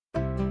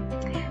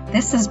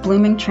This is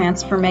Blooming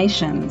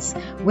Transformations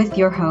with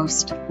your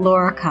host,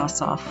 Laura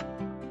Kossoff.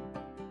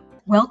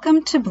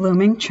 Welcome to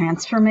Blooming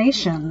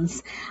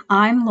Transformations.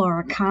 I'm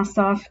Laura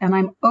Kossoff, and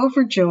I'm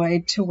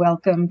overjoyed to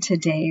welcome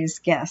today's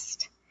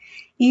guest.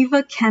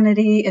 Eva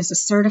Kennedy is a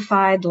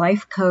certified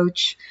life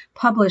coach,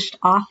 published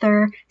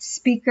author,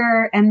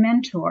 speaker, and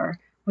mentor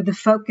with a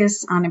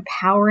focus on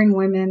empowering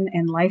women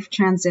in life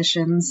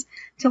transitions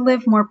to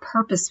live more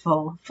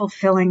purposeful,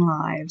 fulfilling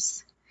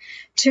lives.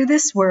 To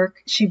this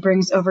work, she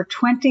brings over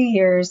 20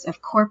 years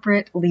of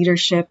corporate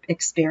leadership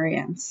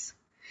experience.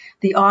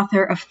 The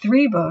author of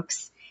 3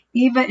 books,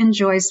 Eva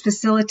enjoys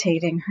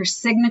facilitating her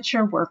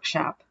signature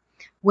workshop,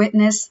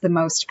 Witness the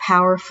Most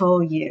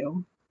Powerful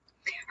You.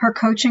 Her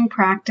coaching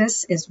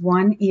practice is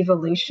One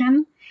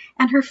Evolution,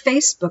 and her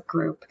Facebook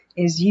group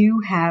is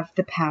You Have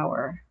the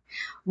Power.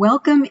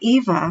 Welcome,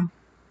 Eva.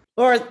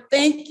 Laura,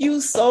 thank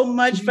you so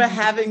much for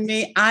having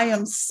me. I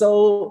am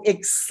so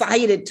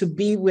excited to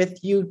be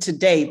with you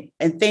today.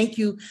 And thank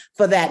you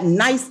for that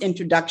nice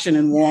introduction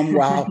and warm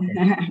welcome.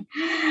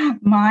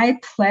 My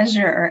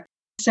pleasure.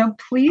 So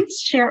please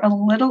share a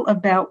little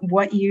about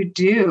what you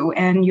do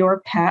and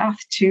your path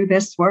to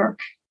this work.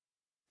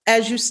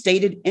 As you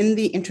stated in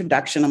the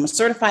introduction, I'm a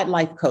certified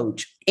life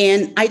coach,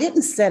 and I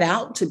didn't set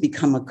out to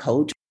become a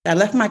coach. I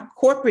left my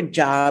corporate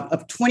job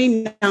of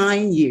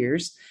 29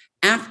 years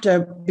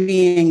after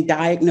being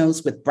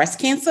diagnosed with breast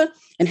cancer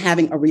and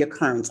having a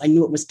reoccurrence. I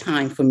knew it was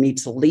time for me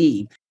to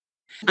leave.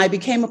 I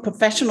became a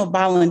professional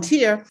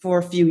volunteer for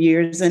a few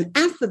years, and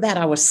after that,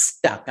 I was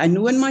stuck. I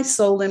knew in my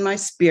soul, in my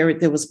spirit,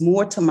 there was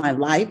more to my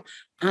life.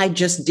 I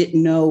just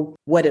didn't know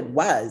what it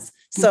was.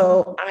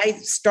 So I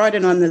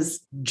started on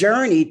this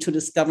journey to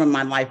discover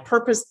my life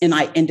purpose, and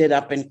I ended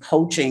up in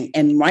coaching.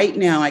 And right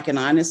now, I can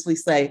honestly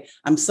say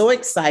I'm so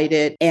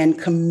excited and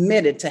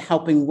committed to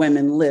helping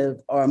women live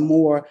a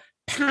more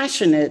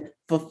passionate,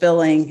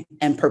 fulfilling,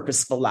 and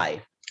purposeful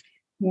life.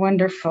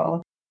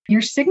 Wonderful. Your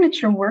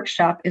signature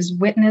workshop is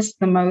Witness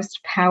the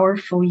Most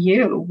Powerful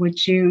You.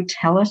 Would you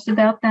tell us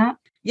about that?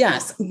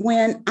 Yes.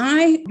 When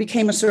I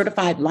became a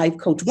certified life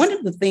coach, one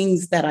of the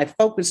things that I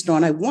focused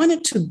on, I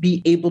wanted to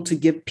be able to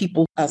give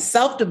people a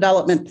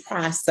self-development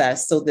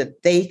process so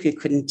that they could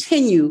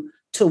continue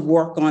to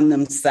work on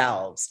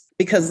themselves,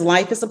 because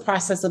life is a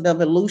process of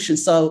evolution.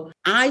 So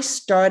I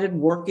started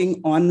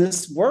working on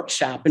this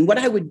workshop. And what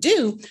I would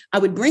do, I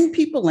would bring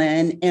people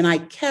in, and I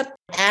kept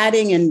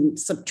adding and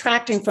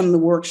subtracting from the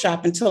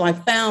workshop until I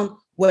found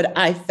what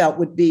I felt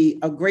would be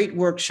a great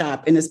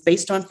workshop. And it's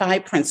based on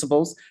 5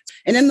 principles.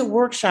 And in the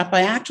workshop,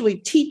 I actually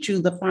teach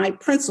you the 5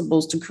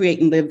 principles to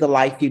create and live the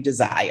life you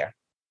desire.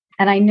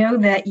 And I know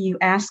that you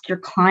ask your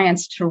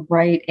clients to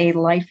write a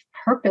life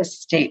purpose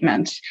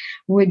statement.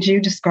 Would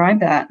you describe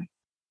that?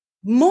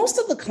 Most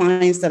of the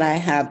clients that I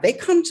have, they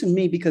come to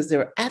me because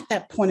they're at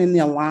that point in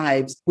their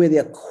lives where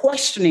they're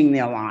questioning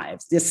their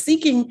lives. They're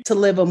seeking to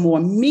live a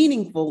more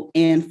meaningful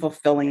and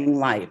fulfilling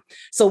life.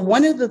 So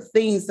one of the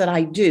things that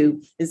I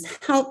do is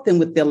help them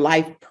with their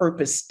life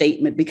purpose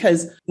statement,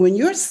 because when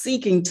you're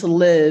seeking to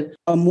live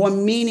a more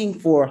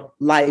meaningful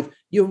life,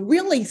 you're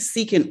really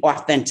seeking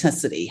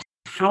authenticity.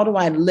 How do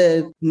I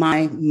live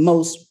my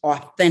most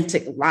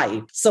authentic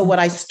life? So what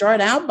I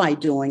start out by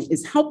doing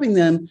is helping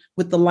them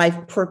with the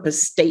life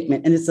purpose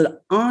statement. And it's an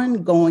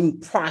ongoing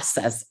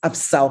process of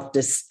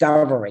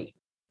self-discovery.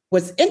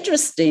 What's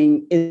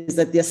interesting is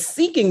that they're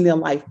seeking their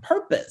life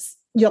purpose.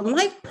 Your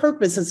life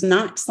purpose is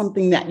not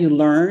something that you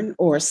learn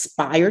or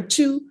aspire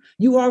to.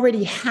 You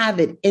already have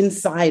it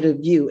inside of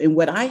you. And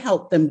what I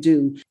help them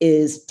do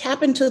is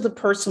tap into the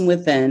person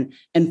within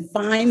and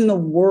find the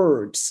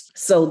words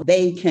so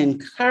they can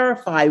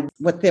clarify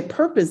what their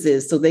purpose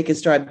is, so they can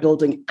start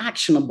building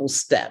actionable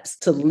steps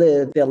to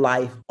live their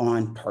life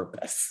on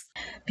purpose.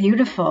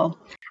 Beautiful.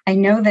 I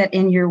know that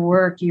in your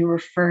work, you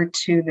refer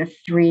to the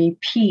 3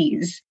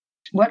 Ps.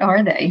 What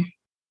are they?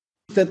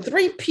 The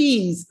 3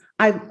 Ps,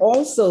 I've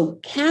also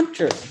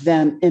captured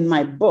them in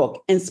my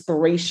book,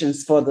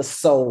 Inspirations for the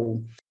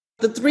Soul.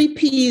 The 3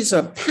 Ps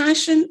are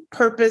passion,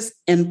 purpose,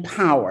 and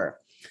power.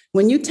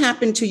 When you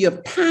tap into your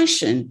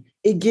passion,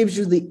 it gives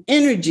you the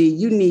energy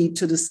you need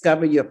to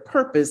discover your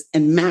purpose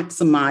and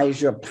maximize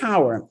your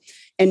power.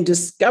 And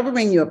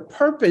discovering your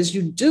purpose,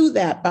 you do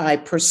that by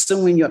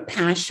pursuing your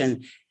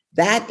passion.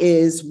 That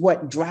is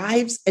what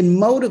drives and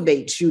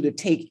motivates you to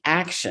take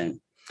action.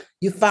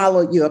 You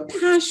follow your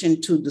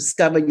passion to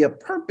discover your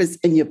purpose,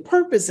 and your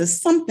purpose is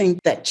something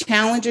that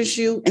challenges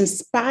you,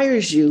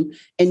 inspires you,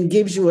 and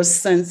gives you a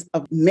sense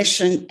of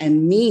mission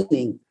and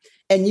meaning.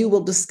 And you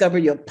will discover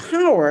your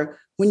power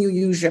when you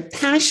use your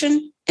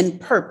passion and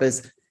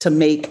purpose to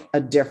make a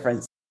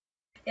difference.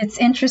 It's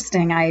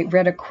interesting. I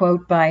read a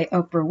quote by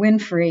Oprah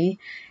Winfrey.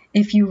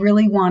 If you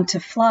really want to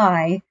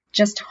fly,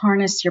 just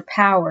harness your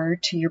power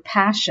to your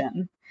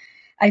passion.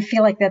 I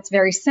feel like that's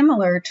very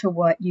similar to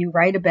what you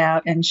write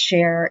about and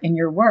share in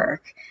your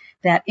work,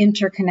 that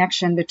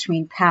interconnection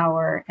between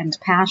power and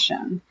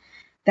passion.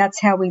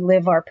 That's how we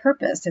live our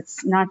purpose.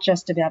 It's not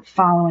just about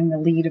following the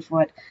lead of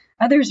what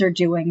others are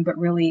doing, but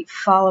really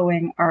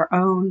following our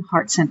own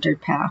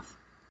heart-centered path.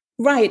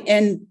 Right.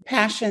 And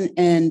passion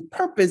and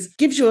purpose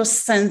gives you a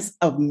sense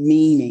of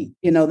meaning,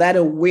 that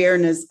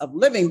awareness of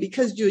living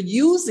because you're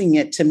using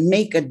it to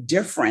make a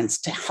difference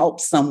to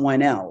help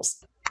someone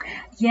else.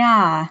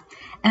 Yeah.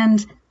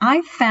 And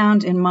I've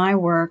found in my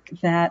work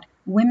that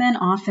women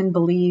often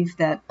believe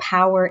that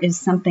power is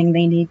something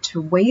they need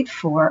to wait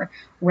for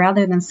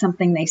rather than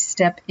something they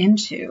step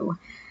into.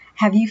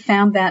 Have you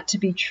found that to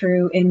be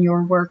true in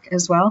your work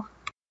as well?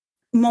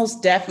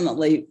 Most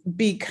definitely,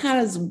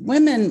 because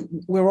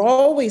women, we're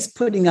always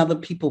putting other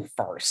people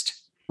first.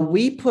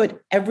 We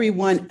put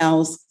everyone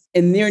else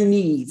and their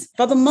needs,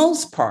 for the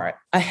most part,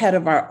 ahead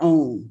of our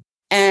own.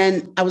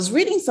 And I was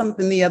reading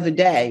something the other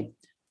day.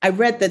 I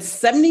read that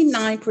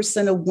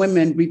 79% of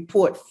women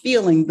report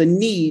feeling the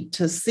need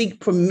to seek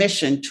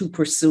permission to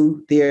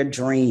pursue their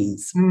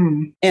dreams.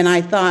 And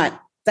I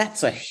thought,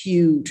 that's a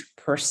huge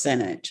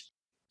percentage.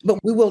 But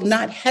we will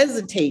not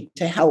hesitate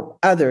to help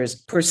others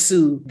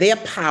pursue their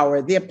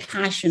power, their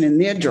passion,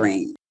 and their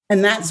dream.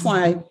 And that's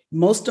why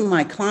most of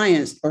my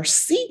clients are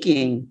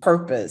seeking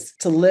purpose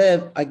to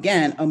live,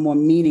 again, a more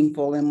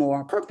meaningful and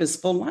more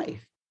purposeful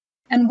life.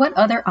 And what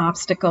other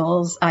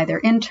obstacles, either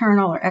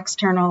internal or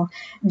external,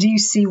 do you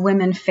see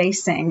women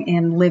facing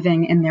in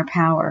living in their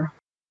power?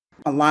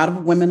 A lot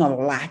of women are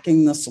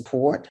lacking the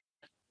support,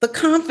 the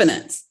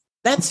confidence.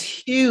 That's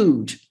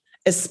huge.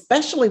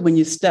 Especially when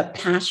you step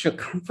past your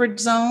comfort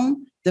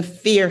zone, the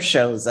fear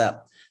shows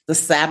up. The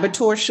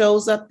saboteur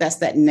shows up. That's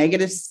that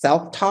negative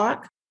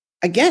self-talk.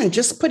 Again,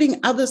 just putting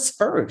others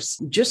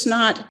first, just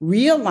not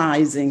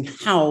realizing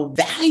how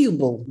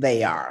valuable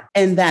they are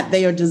and that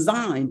they are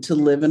designed to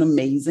live an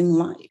amazing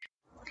life.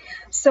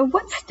 So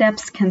what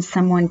steps can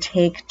someone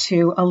take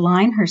to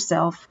align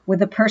herself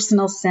with a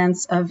personal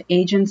sense of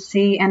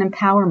agency and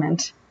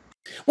empowerment?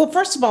 Well,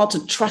 first of all,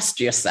 to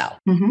trust yourself,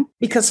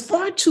 because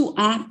far too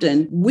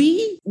often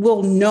we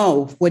will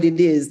know what it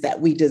is that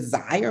we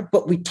desire,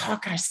 but we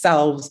talk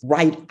ourselves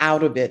right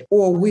out of it,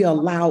 or we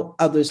allow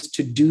others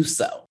to do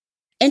so.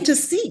 And to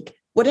seek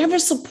whatever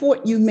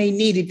support you may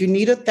need. If you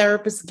need a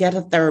therapist, get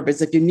a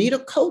therapist. If you need a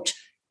coach,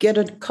 get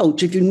a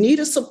coach. If you need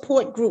a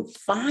support group,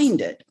 find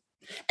it.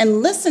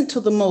 And listen to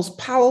the most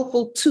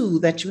powerful tool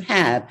that you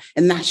have,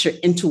 and that's your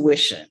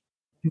intuition.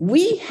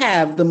 We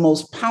have the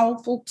most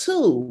powerful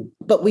tool,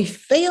 but we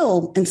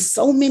fail in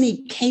so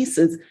many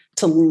cases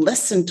to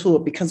listen to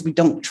it because we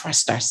don't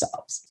trust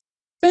ourselves.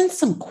 Spend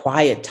some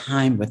quiet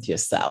time with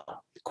yourself.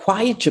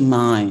 Quiet your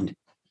mind.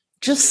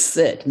 Just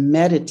sit,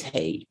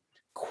 meditate,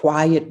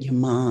 quiet your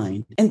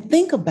mind, and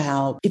think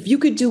about if you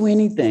could do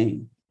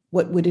anything,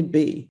 what would it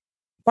be?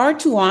 Far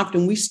too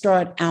often, we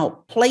start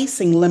out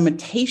placing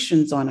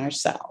limitations on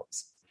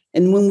ourselves.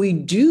 And when we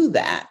do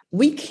that,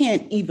 we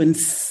can't even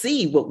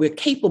see what we're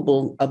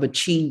capable of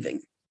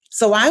achieving.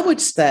 So I would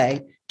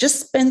say,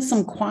 just spend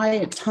some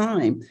quiet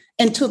time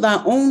and to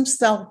thy own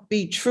self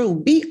be true.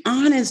 Be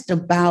honest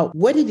about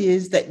what it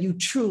is that you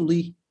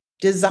truly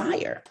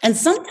desire. And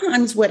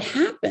sometimes what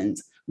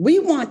happens, we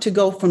want to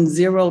go from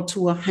 0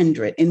 to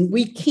 100, and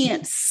we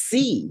can't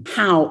see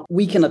how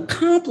we can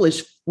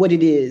accomplish what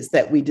it is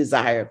that we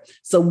desire.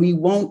 So we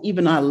won't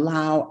even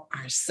allow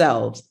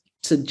ourselves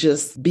to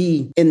just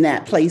be in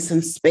that place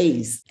and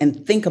space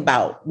and think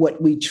about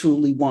what we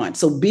truly want.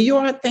 So be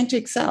your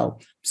authentic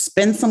self,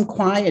 spend some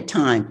quiet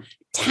time,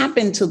 tap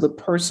into the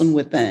person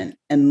within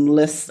and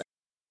listen.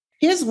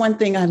 Here's one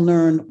thing I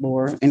learned,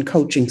 Laura, in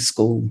coaching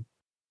school.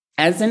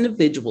 As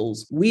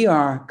individuals, we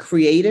are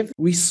creative,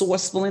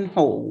 resourceful, and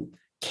whole,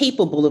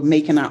 capable of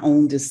making our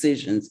own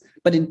decisions,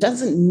 but it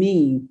doesn't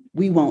mean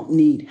we won't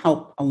need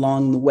help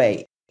along the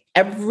way.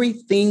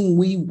 Everything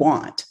we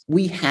want,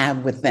 we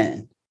have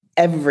within.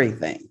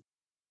 Everything.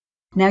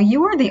 Now,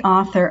 you are the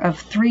author of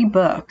 3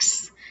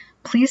 books.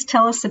 Please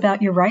tell us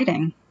about your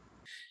writing.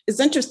 It's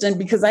interesting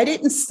because I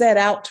didn't set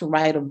out to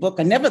write a book.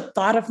 I never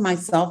thought of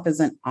myself as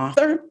an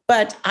author,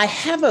 but I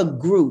have a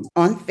group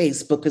on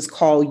Facebook. It's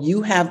called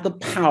You Have the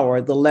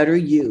Power, the letter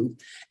U.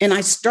 And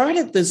I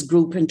started this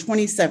group in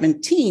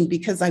 2017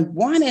 because I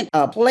wanted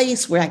a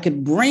place where I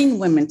could bring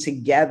women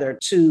together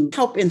to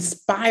help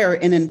inspire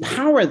and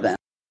empower them.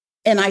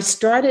 And I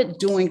started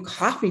doing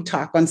coffee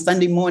talk on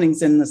Sunday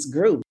mornings in this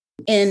group.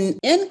 And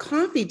in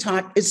coffee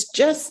talk, it's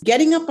just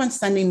getting up on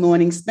Sunday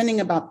morning, spending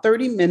about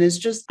 30 minutes,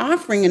 just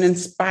offering an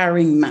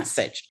inspiring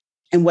message.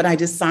 And what I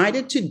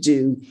decided to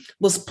do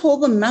was pull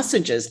the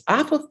messages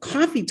off of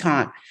coffee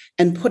talk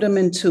and put them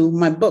into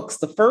my books.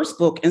 The first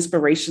book,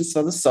 Inspirations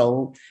for the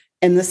Soul,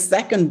 and the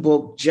second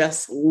book,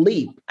 Just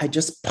Leap, I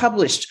just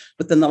published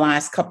within the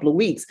last couple of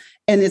weeks.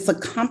 And it's a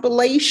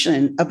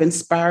compilation of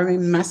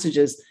inspiring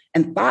messages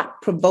and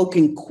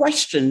thought-provoking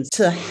questions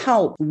to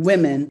help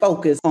women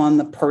focus on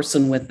the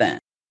person within.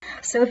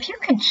 So if you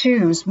could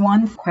choose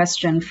one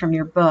question from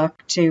your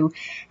book to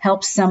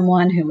help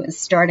someone who is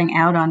starting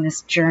out on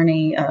this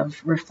journey of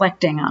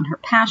reflecting on her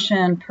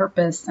passion,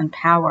 purpose, and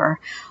power,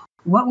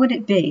 what would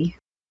it be?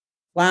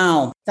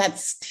 Wow,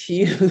 that's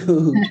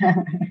huge.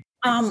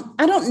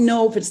 I don't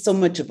know if it's so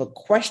much of a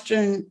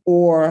question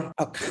or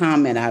a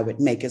comment I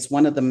would make as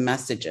one of the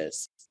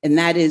messages. And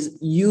that is,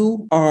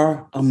 you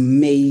are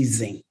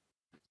amazing.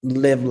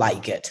 live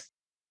like it.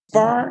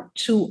 Far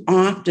too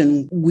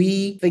often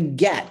we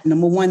forget,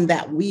 number one,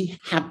 that we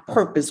have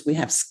purpose, we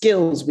have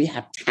skills, we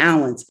have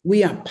talents,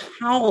 we are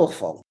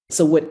powerful.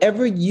 So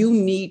whatever you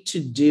need to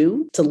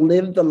do to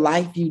live the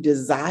life you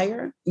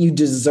desire, you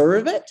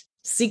deserve it.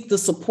 Seek the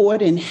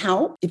support and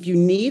help if you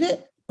need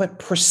it, but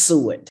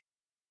pursue it.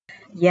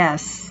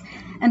 Yes.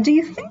 And do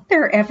you think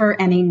there are ever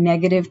any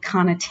negative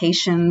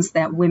connotations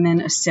that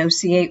women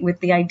associate with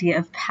the idea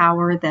of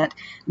power that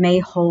may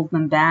hold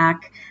them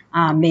back?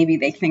 Maybe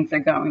they think they're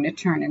going to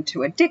turn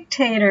into a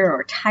dictator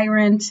or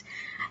tyrant.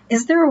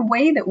 Is there a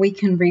way that we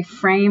can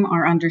reframe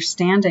our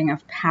understanding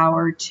of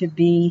power to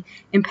be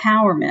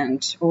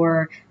empowerment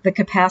or the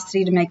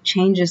capacity to make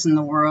changes in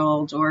the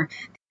world or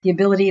the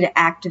ability to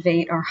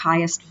activate our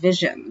highest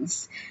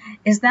visions?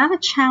 Is that a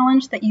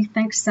challenge that you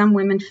think some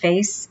women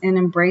face in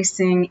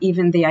embracing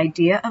even the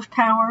idea of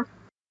power?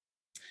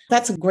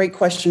 That's a great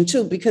question,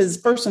 too,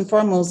 because first and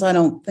foremost, I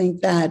don't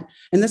think that,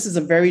 and this is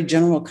a very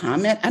general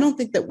comment, I don't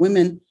think that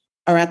women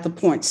are at the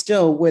point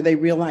still where they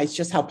realize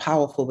just how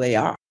powerful they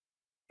are.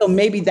 So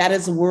maybe that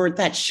is a word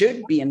that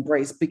should be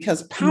embraced,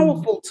 because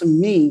powerful to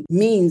me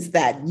means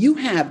that you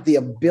have the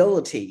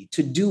ability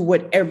to do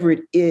whatever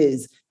it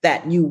is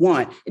that you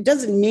want. It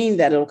doesn't mean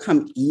that it'll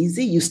come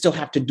easy. You still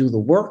have to do the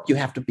work. You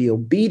have to be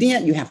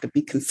obedient. You have to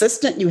be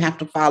consistent. You have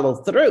to follow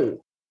through.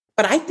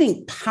 But I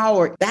think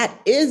power, that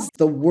is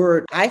the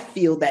word I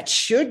feel that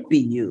should be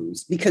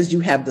used, because you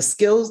have the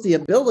skills, the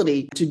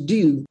ability to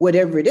do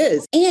whatever it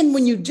is. And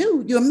when you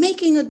do, you're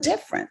making a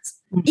difference.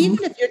 Even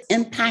if you're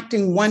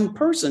impacting one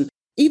person,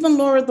 even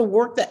Laura, the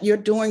work that you're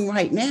doing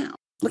right now,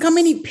 look how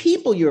many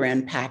people you're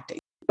impacting.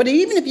 But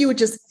even if you were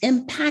just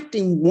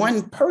impacting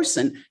one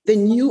person,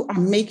 then you are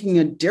making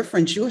a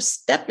difference. You're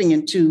stepping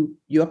into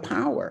your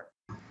power.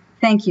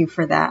 Thank you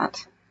for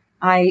that.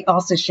 I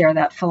also share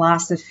that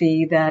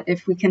philosophy that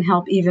if we can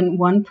help even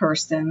one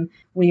person,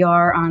 we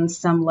are on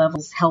some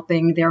levels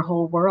helping their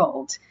whole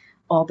world,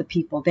 all the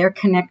people they're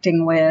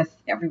connecting with,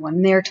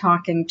 everyone they're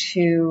talking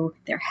to,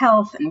 their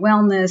health and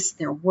wellness,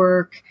 their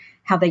work,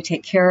 how they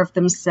take care of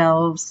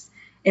themselves.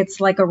 It's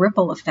like a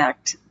ripple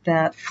effect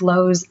that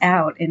flows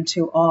out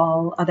into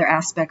all other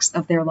aspects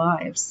of their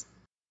lives.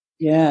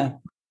 Yeah.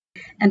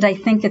 And I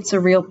think it's a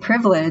real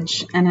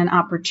privilege and an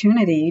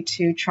opportunity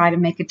to try to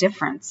make a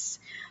difference.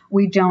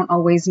 We don't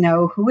always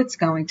know who it's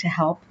going to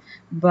help,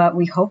 but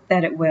we hope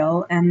that it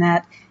will, and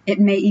that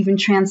it may even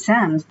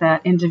transcend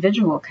that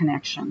individual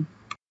connection.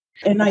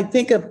 And I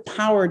think of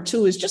power,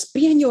 too, is just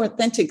being your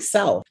authentic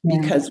self,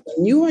 because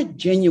when you are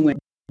genuine,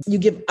 you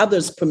give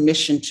others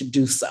permission to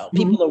do so.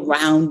 People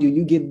around you,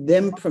 you give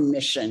them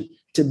permission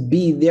to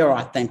be their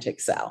authentic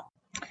self.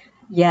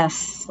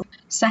 Yes.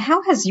 So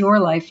how has your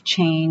life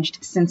changed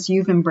since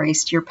you've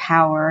embraced your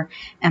power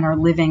and are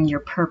living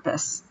your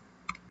purpose?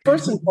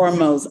 First and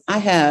foremost, I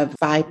have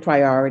 5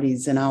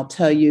 priorities, and I'll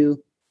tell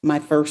you my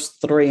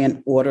first 3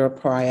 in order of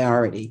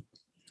priority.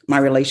 My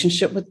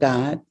relationship with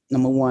God,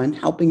 number 1,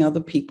 helping other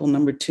people,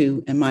 number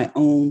 2, and my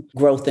own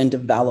growth and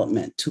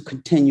development to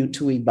continue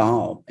to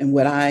evolve. And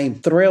what I'm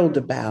thrilled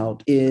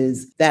about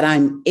is that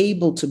I'm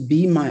able to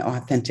be my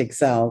authentic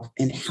self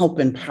and help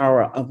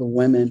empower other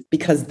women,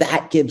 because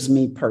that gives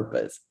me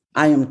purpose.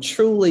 I am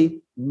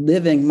truly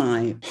living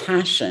my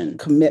passion,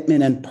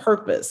 commitment, and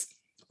purpose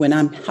when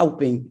I'm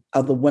helping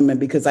other women,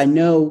 because I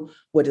know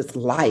what it's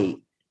like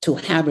to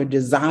have a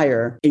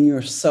desire in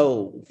your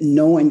soul,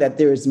 knowing that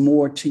there is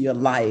more to your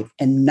life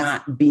and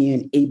not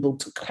being able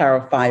to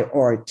clarify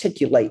or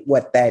articulate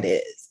what that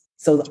is.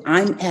 So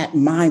I'm at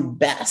my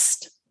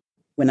best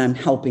when I'm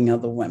helping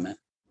other women.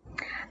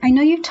 I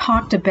know you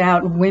talked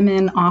about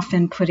women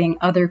often putting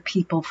other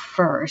people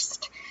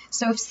first.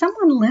 So if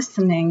someone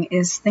listening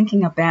is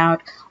thinking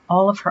about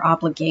all of her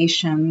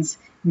obligations,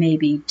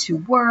 maybe to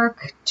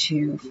work,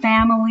 to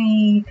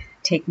family,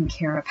 taking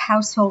care of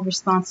household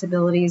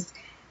responsibilities,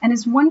 and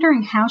is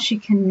wondering how she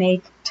can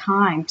make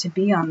time to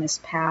be on this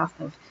path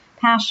of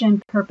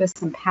passion, purpose,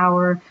 and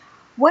power,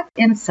 what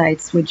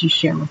insights would you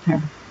share with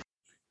her?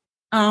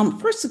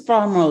 First and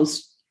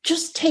foremost,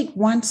 just take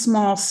one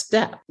small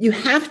step. You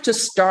have to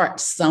start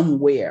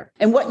somewhere.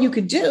 And what you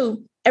could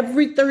do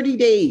every 30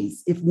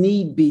 days, if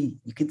need be,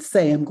 you could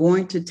say, I'm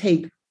going to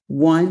take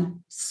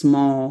one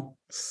small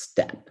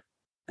step.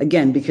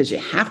 Again, because you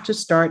have to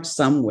start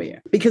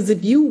somewhere. Because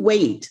if you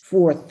wait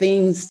for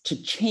things to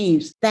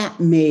change, that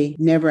may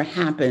never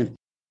happen.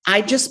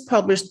 I just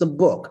published the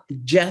book,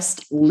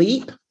 Just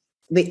Leap.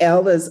 The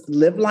L is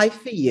live life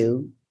for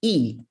you.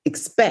 E,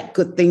 expect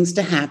good things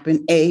to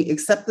happen. A,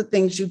 accept the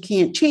things you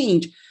can't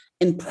change,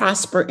 and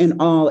prosper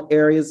in all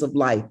areas of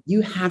life.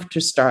 You have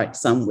to start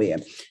somewhere.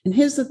 And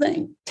here's the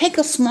thing, take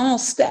a small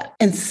step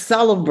and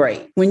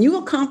celebrate. When you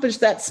accomplish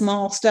that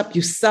small step,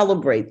 you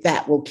celebrate.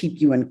 That will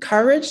keep you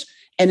encouraged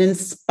and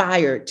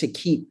inspired to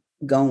keep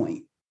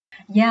going.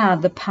 Yeah,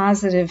 the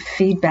positive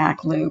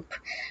feedback loop.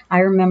 I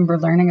remember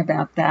learning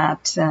about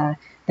that,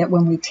 that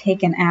when we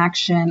take an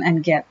action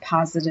and get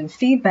positive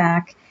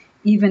feedback,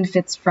 even if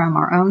it's from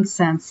our own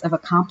sense of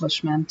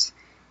accomplishment,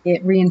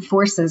 it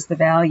reinforces the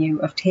value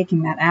of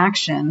taking that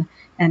action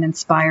and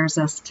inspires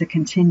us to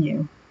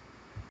continue.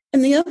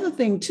 And the other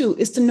thing, too,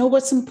 is to know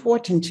what's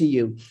important to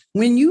you.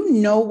 When you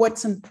know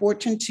what's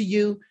important to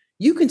you,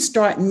 you can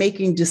start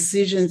making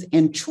decisions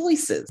and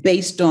choices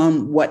based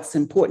on what's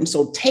important.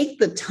 So take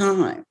the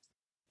time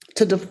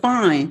to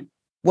define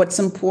what's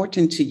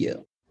important to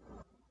you.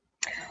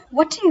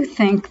 What do you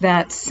think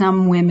that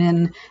some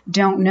women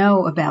don't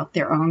know about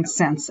their own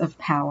sense of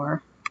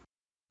power?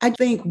 I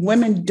think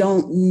women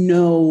don't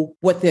know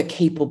what they're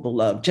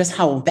capable of, just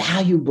how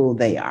valuable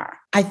they are.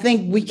 I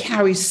think we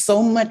carry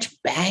so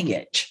much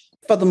baggage.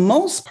 For the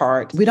most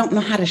part, we don't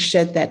know how to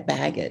shed that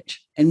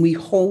baggage, and we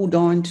hold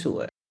on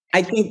to it.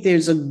 I think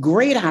there's a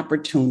great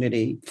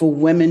opportunity for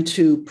women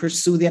to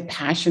pursue their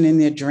passion and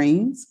their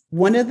dreams.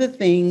 One of the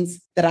things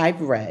that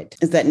I've read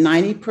is that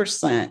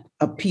 90%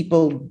 of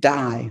people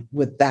die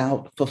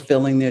without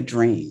fulfilling their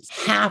dreams.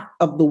 Half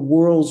of the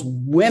world's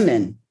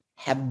women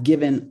have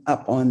given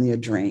up on their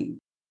dream.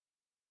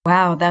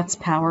 Wow, that's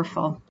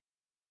powerful.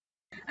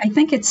 I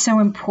think it's so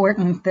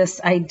important, this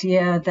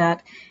idea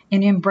that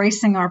in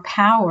embracing our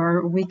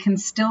power, we can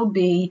still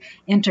be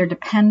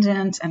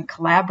interdependent and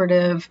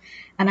collaborative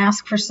and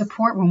ask for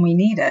support when we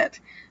need it,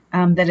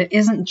 that it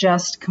isn't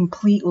just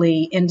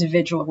completely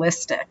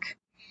individualistic.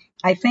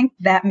 I think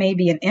that may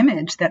be an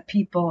image that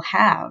people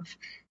have,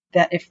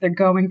 that if they're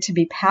going to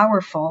be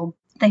powerful,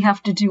 they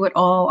have to do it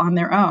all on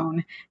their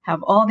own,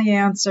 have all the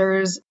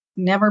answers,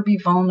 never be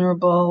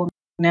vulnerable,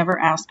 never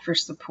ask for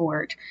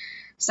support.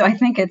 So I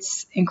think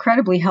it's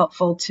incredibly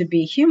helpful to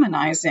be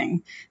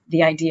humanizing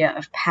the idea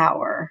of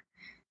power,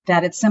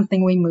 that it's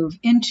something we move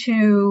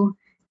into,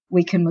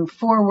 we can move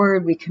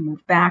forward, we can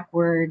move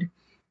backward.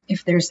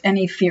 If there's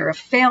any fear of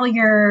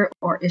failure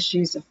or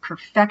issues of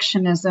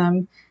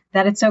perfectionism,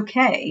 that it's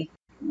okay.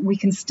 We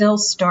can still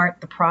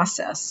start the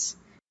process.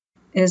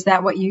 Is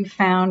that what you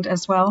found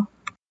as well?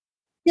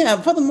 Yeah,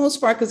 for the most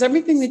part, because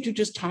everything that you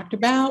just talked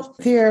about,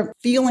 they're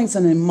feelings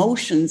and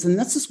emotions, and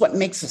this is what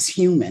makes us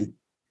human.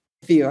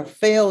 Fear of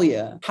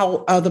failure, how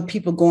are other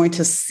people going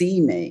to see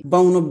me,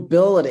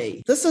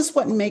 vulnerability. This is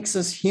what makes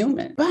us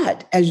human.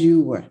 But as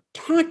you were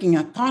talking,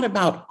 I thought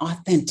about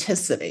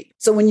authenticity.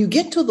 So when you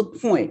get to the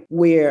point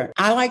where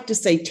I like to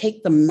say,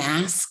 take the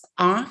mask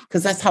off,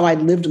 because that's how I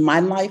lived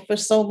my life for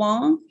so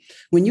long.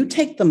 When you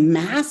take the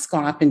mask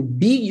off and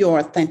be your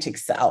authentic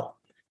self,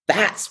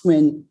 that's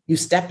when you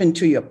step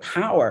into your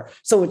power.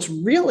 So it's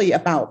really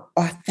about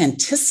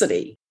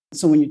authenticity.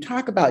 So when you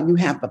talk about you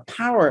have the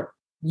power,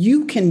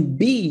 you can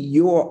be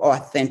your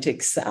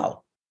authentic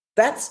self.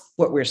 That's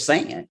what we're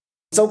saying.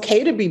 It's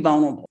okay to be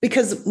vulnerable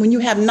because when you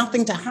have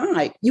nothing to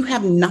hide, you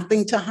have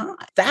nothing to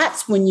hide.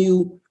 That's when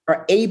you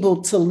are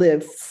able to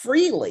live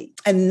freely.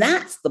 And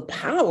that's the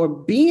power,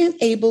 being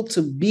able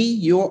to be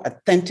your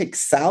authentic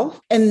self.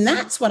 And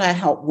that's what I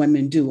help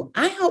women do.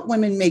 I help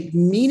women make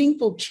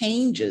meaningful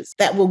changes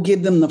that will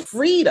give them the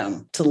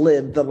freedom to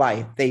live the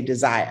life they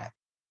desire.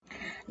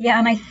 Yeah,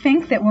 and I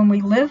think that when we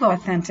live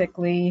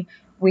authentically,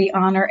 we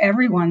honor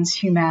everyone's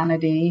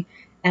humanity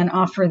and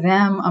offer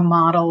them a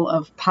model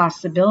of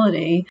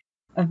possibility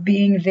of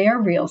being their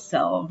real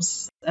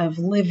selves, of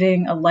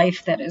living a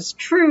life that is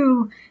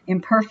true,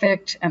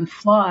 imperfect, and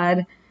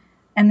flawed.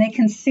 And they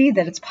can see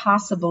that it's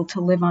possible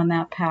to live on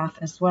that path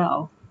as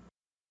well.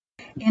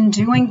 In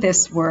doing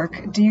this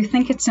work, do you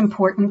think it's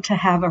important to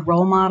have a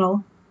role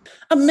model?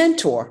 A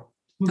mentor.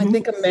 Mm-hmm. I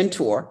think a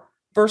mentor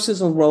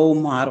versus a role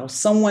model,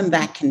 someone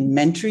that can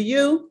mentor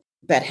you,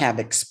 that have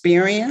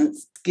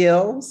experience,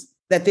 skills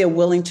that they're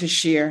willing to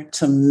share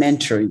to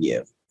mentor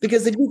you.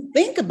 Because if you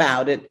think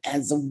about it,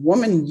 as a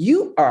woman,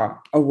 you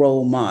are a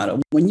role model.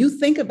 When you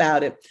think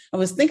about it, I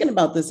was thinking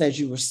about this as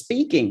you were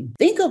speaking.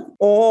 Think of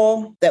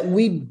all that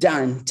we've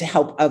done to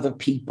help other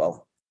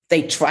people.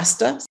 They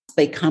trust us.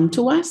 They come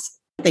to us.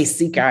 They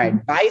seek our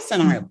advice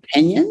and our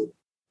opinion.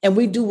 And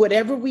we do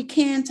whatever we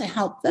can to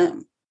help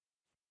them.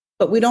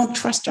 But we don't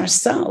trust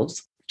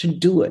ourselves to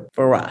do it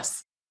for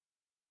us.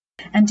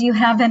 And do you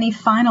have any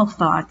final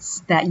thoughts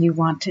that you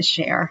want to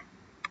share?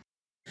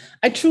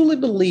 I truly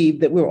believe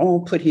that we're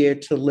all put here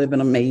to live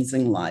an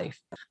amazing life.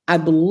 I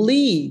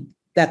believe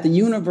that the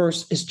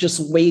universe is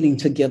just waiting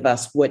to give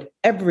us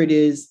whatever it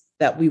is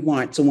that we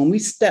want. So when we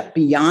step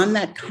beyond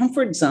that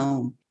comfort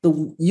zone,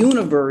 the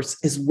universe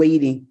is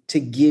waiting to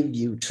give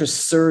you, to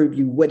serve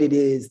you what it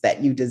is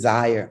that you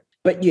desire.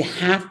 But you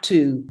have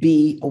to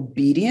be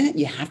obedient.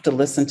 You have to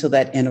listen to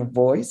that inner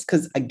voice.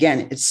 Because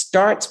again, it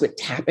starts with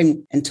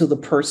tapping into the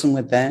person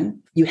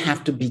within. You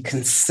have to be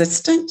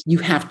consistent. You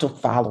have to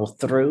follow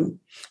through.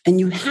 And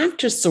you have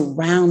to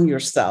surround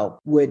yourself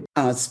with,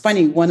 it's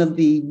funny, one of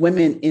the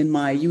women in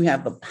my You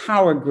Have the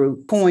Power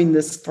group coined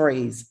this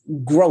phrase,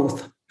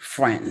 growth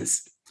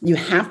friends. You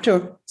have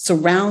to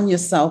surround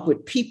yourself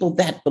with people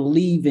that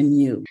believe in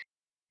you.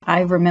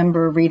 I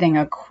remember reading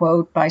a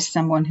quote by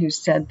someone who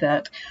said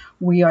that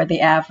we are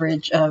the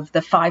average of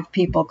the 5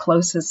 people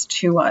closest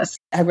to us.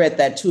 I read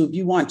that too. If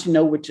you want to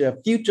know what your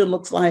future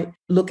looks like,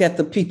 look at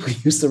the people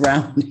you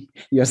surround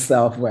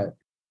yourself with.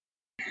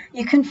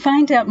 You can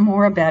find out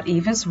more about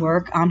Eva's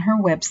work on her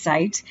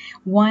website,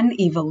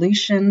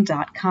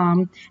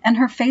 oneevolution.com, and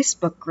her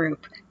Facebook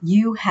group,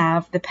 You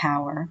Have the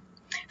Power.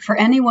 For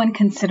anyone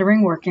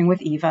considering working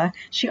with Eva,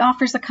 she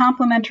offers a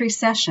complimentary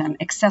session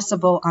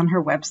accessible on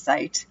her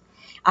website.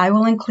 I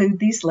will include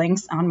these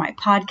links on my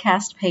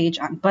podcast page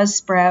on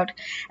Buzzsprout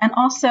and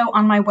also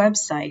on my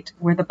website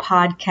where the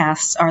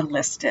podcasts are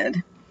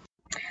listed.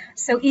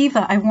 So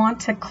Eva, I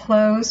want to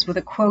close with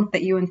a quote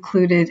that you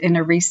included in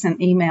a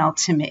recent email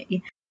to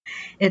me.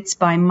 It's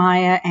by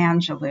Maya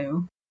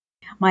Angelou.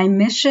 My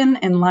mission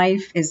in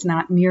life is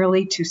not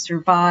merely to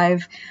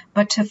survive,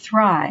 but to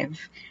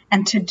thrive,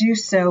 and to do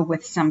so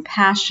with some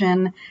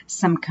passion,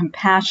 some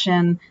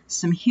compassion,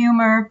 some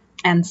humor,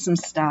 and some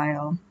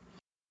style.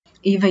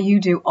 Eva, you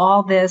do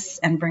all this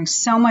and bring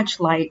so much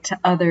light to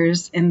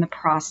others in the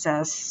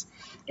process.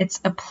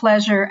 It's a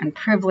pleasure and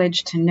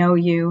privilege to know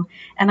you,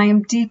 and I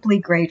am deeply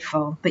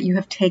grateful that you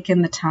have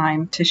taken the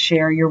time to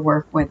share your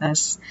work with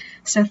us.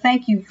 So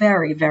thank you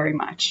very, very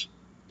much.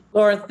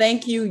 Laura,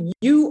 thank you.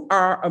 You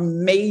are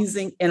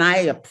amazing, and I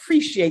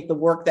appreciate the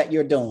work that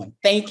you're doing.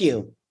 Thank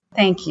you.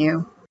 Thank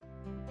you.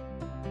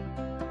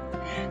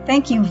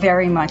 Thank you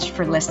very much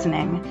for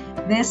listening.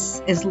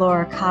 This is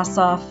Laura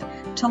Kossoff.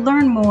 To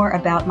learn more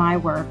about my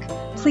work,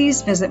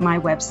 please visit my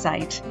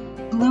website,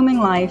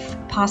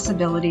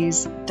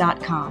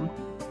 bloominglifepossibilities.com.